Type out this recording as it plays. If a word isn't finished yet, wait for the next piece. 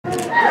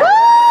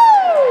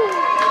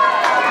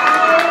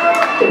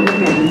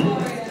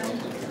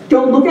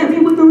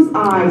those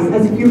eyes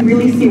as if you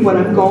really see what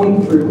I'm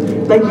going through.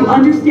 Like you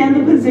understand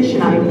the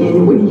position I'm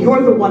in when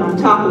you're the one on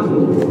top of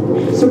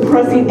me.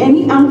 Suppressing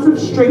any ounce of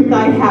strength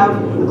I have,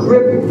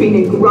 gripping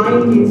and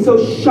grinding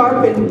so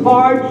sharp and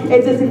hard,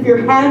 it's as if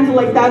your hands are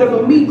like that of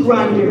a meat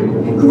grinder.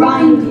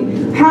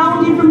 Grinding,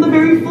 pounding from the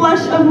very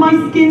flesh of my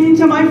skin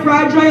into my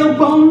fragile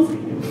bones,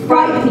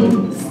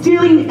 frightening,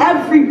 stealing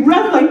every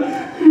breath like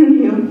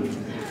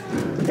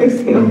inhale,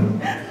 exhale.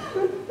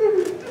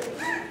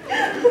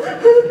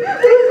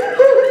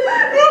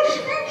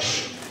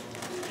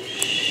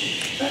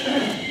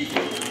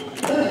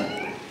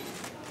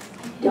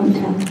 Don't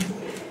tell.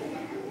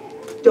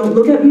 Don't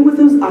look at me with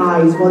those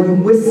eyes while you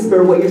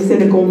whisper what your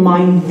cynical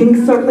mind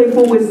thinks are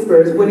playful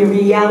whispers, when in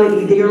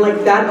reality they are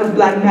like that of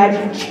black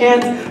magic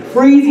chants,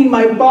 freezing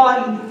my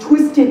body,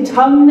 twisted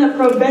tongue that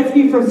prevents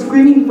me from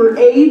screaming for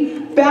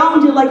aid,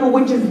 bounded like a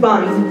witch's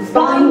bind,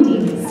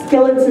 binding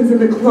skeletons in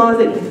the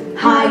closet,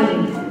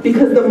 hiding,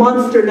 because the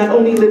monster not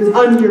only lives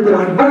under but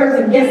on hers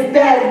and gets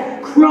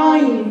bed,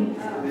 crying.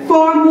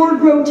 Far more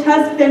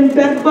grotesque than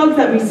bed bugs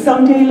that may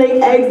someday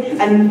lay eggs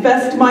and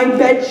infest my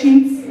bed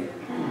sheets.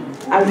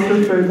 I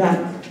prefer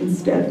that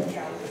instead.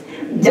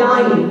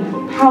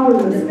 Dying,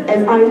 powerless,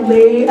 as I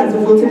lay as a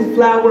wilted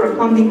flower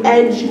upon the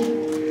edge.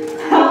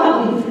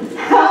 Help me!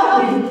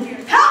 Help me!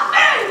 Help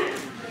me!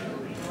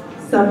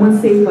 Someone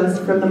save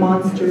us from the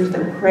monsters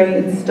that prey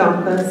and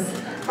stalk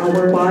us.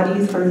 Our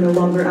bodies are no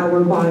longer our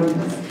bodies.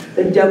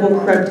 The devil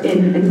crept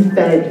in and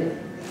fed.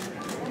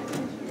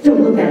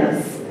 Don't look at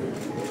us.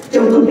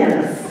 Don't look at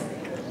us.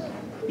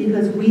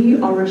 Because we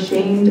are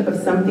ashamed of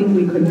something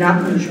we could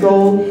not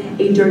control,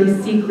 a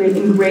dirty secret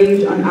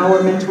engraved on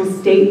our mental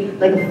state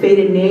like a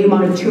faded name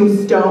on a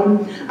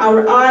tombstone.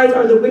 Our eyes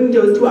are the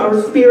windows to our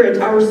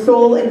spirit, our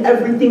soul, and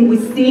everything we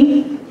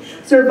see.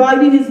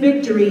 Surviving is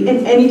victory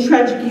in any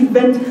tragic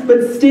event,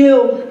 but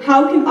still,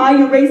 how can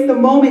I erase the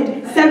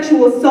moment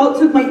sexual assault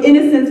took my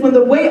innocence when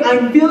the way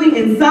I'm feeling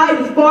inside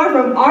is far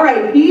from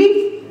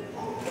R.I.P.?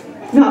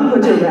 Not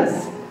put to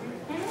rest.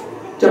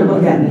 Don't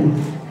look at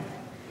me.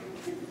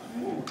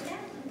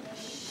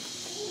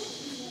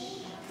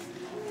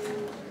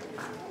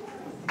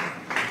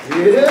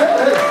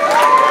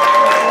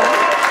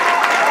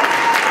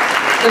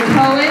 The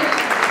poet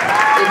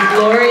is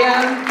Gloria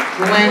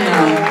Bueno,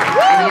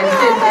 and the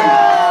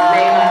assistant